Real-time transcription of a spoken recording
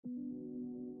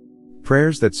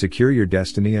Prayers that secure your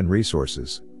destiny and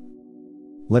resources.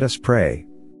 Let us pray.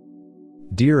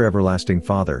 Dear everlasting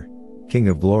Father, King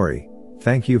of glory,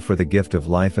 thank you for the gift of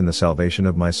life and the salvation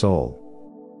of my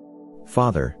soul.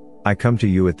 Father, I come to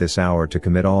you at this hour to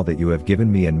commit all that you have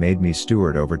given me and made me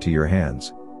steward over to your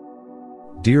hands.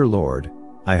 Dear Lord,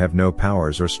 I have no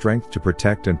powers or strength to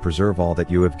protect and preserve all that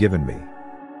you have given me.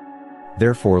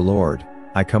 Therefore, Lord,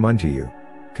 I come unto you,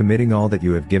 committing all that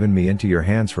you have given me into your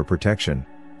hands for protection,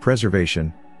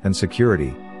 preservation, and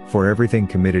security, for everything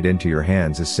committed into your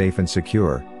hands is safe and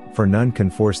secure, for none can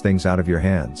force things out of your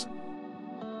hands.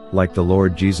 Like the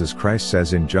Lord Jesus Christ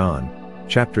says in John,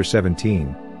 chapter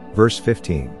 17, verse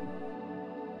 15.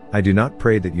 I do not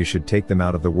pray that you should take them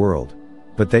out of the world,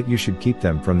 but that you should keep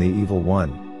them from the evil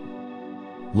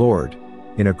one. Lord,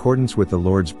 in accordance with the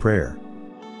Lord's Prayer.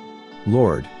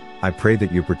 Lord, I pray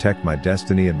that you protect my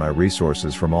destiny and my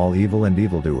resources from all evil and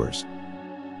evildoers.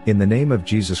 In the name of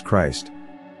Jesus Christ.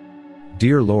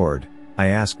 Dear Lord, I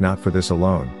ask not for this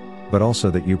alone, but also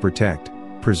that you protect,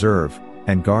 preserve,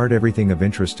 and guard everything of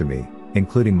interest to me,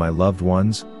 including my loved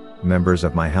ones, members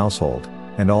of my household,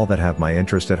 and all that have my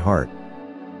interest at heart.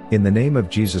 In the name of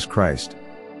Jesus Christ.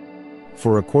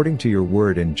 For according to your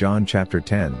word in John chapter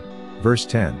 10, verse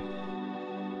 10.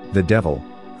 The devil,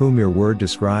 whom your word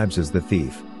describes as the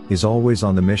thief, is always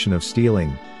on the mission of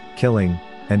stealing, killing,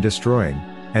 and destroying,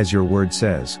 as your word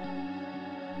says.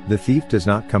 The thief does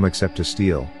not come except to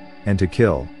steal, and to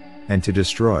kill, and to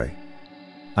destroy.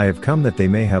 I have come that they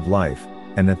may have life,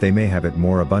 and that they may have it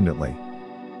more abundantly.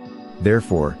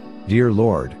 Therefore, dear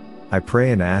Lord, I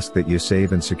pray and ask that you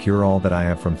save and secure all that I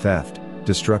have from theft,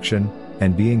 destruction,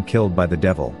 and being killed by the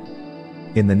devil.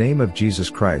 In the name of Jesus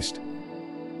Christ.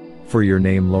 For your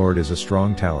name, Lord, is a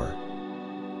strong tower.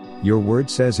 Your word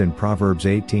says in Proverbs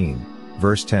 18,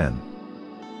 verse 10.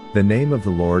 The name of the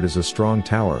Lord is a strong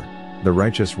tower, the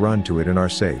righteous run to it and are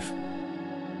safe.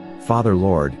 Father,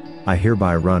 Lord, I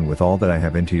hereby run with all that I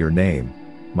have into your name,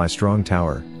 my strong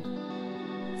tower.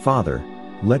 Father,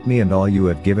 let me and all you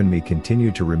have given me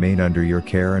continue to remain under your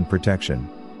care and protection.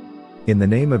 In the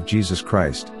name of Jesus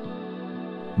Christ.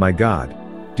 My God,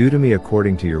 do to me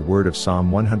according to your word of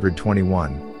Psalm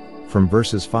 121, from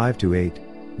verses 5 to 8,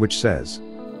 which says,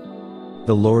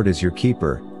 The Lord is your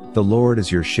keeper, the Lord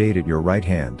is your shade at your right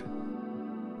hand.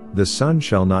 The sun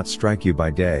shall not strike you by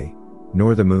day,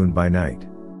 nor the moon by night.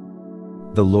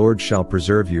 The Lord shall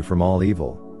preserve you from all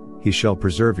evil, he shall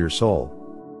preserve your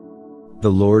soul. The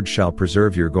Lord shall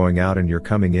preserve your going out and your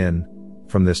coming in,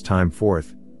 from this time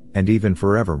forth, and even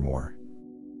forevermore.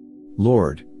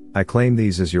 Lord, I claim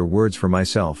these as your words for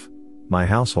myself, my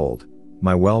household,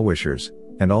 my well-wishers,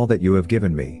 and all that you have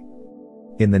given me.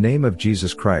 In the name of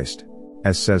Jesus Christ,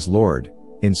 as says Lord,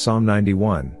 in Psalm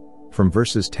 91, from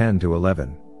verses 10 to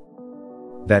 11.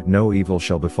 That no evil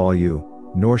shall befall you,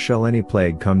 nor shall any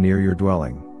plague come near your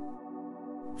dwelling.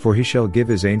 For he shall give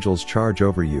his angels charge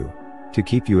over you, to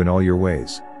keep you in all your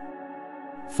ways.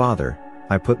 Father,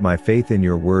 I put my faith in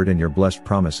your word and your blessed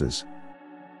promises.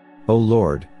 O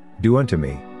Lord, do unto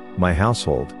me, my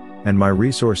household, and my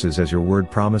resources as your word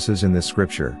promises in this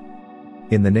scripture.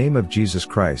 In the name of Jesus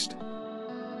Christ.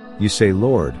 You say,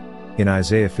 Lord, in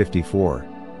Isaiah 54,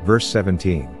 verse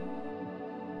 17.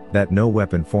 That no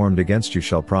weapon formed against you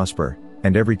shall prosper,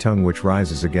 and every tongue which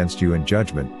rises against you in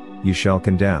judgment, you shall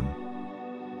condemn.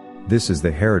 This is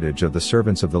the heritage of the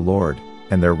servants of the Lord,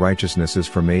 and their righteousness is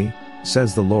for me,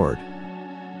 says the Lord.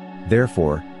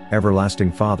 Therefore,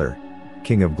 everlasting Father,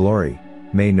 King of glory,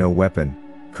 may no weapon,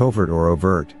 covert or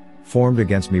overt, formed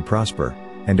against me prosper,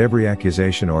 and every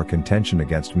accusation or contention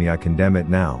against me I condemn it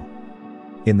now.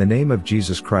 In the name of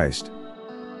Jesus Christ.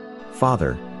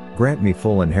 Father, grant me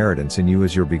full inheritance in you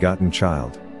as your begotten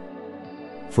child.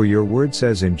 For your word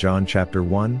says in John chapter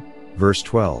 1, verse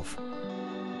 12.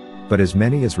 But as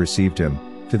many as received him,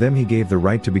 to them he gave the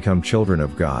right to become children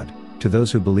of God, to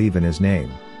those who believe in his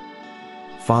name.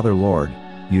 Father, Lord,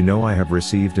 you know I have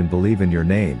received and believe in your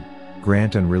name,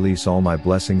 grant and release all my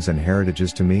blessings and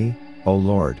heritages to me, O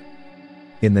Lord.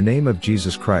 In the name of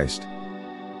Jesus Christ.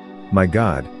 My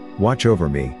God, watch over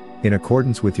me, in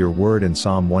accordance with your word in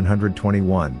Psalm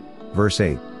 121, verse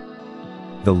 8.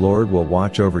 The Lord will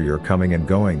watch over your coming and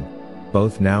going,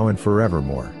 both now and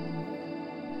forevermore.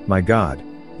 My God,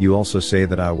 you also say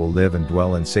that I will live and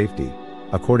dwell in safety,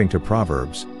 according to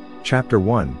Proverbs, chapter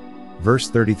 1, verse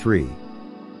 33.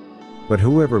 But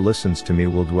whoever listens to me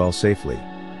will dwell safely,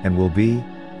 and will be,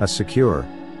 secure,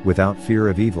 without fear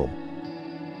of evil.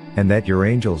 And that your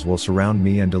angels will surround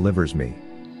me and delivers me.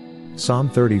 Psalm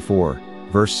 34,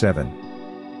 verse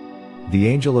 7. The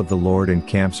angel of the Lord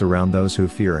encamps around those who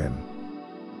fear him,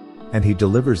 and he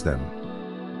delivers them.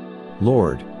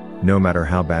 Lord, No matter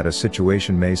how bad a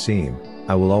situation may seem,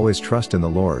 I will always trust in the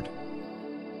Lord.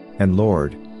 And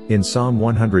Lord, in Psalm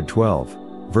 112,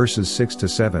 verses 6 to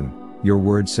 7, your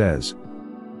word says,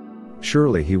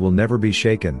 "Surely he will never be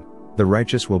shaken, the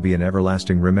righteous will be in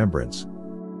everlasting remembrance.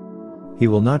 He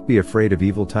will not be afraid of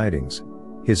evil tidings,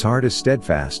 his heart is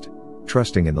steadfast,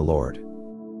 trusting in the Lord."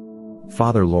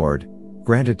 Father Lord,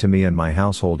 grant it to me and my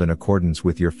household in accordance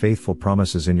with your faithful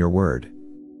promises in your word.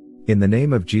 In the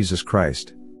name of Jesus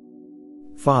Christ.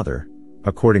 Father,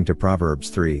 according to Proverbs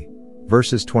 3,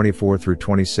 verses 24 through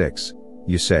 26,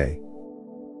 you say,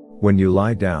 "When you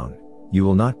lie down, you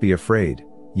will not be afraid,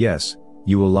 yes,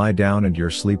 you will lie down and your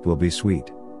sleep will be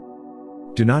sweet.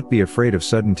 Do not be afraid of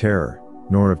sudden terror,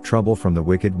 nor of trouble from the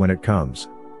wicked when it comes.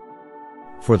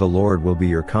 For the Lord will be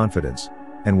your confidence,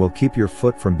 and will keep your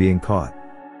foot from being caught."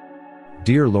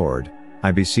 Dear Lord,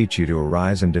 I beseech you to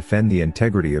arise and defend the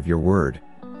integrity of your word,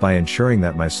 by ensuring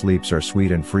that my sleeps are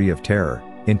sweet and free of terror,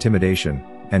 intimidation,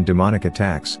 and demonic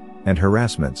attacks, and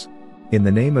harassments. In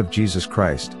the name of Jesus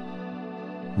Christ.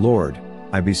 Lord,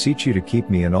 I beseech you to keep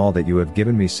me and all that you have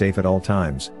given me safe at all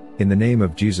times, in the name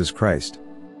of Jesus Christ.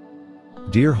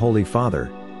 Dear Holy Father,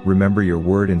 remember your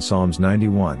word in Psalms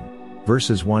 91,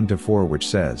 verses 1 to 4 which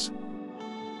says,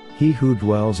 "He who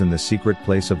dwells in the secret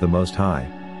place of the Most High,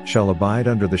 shall abide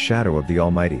under the shadow of the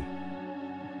Almighty.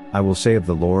 I will say of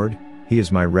the Lord, He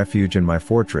is my refuge and my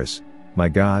fortress, my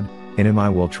God, in Him I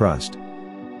will trust.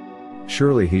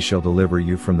 Surely He shall deliver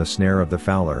you from the snare of the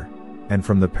fowler, and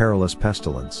from the perilous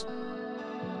pestilence.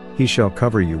 He shall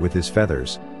cover you with His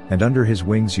feathers, and under His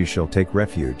wings you shall take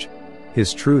refuge.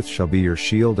 His truth shall be your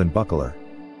shield and buckler."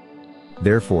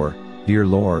 Therefore, dear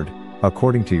Lord,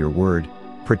 according to your word,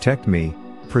 protect me,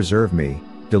 preserve me,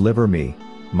 deliver me,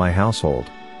 my household,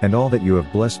 and all that you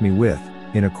have blessed me with,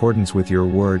 in accordance with your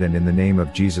word and in the name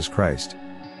of Jesus Christ.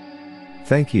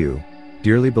 Thank you,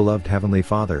 dearly beloved Heavenly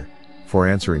Father, for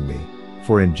answering me,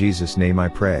 for in Jesus' name I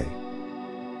pray.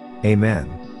 Amen.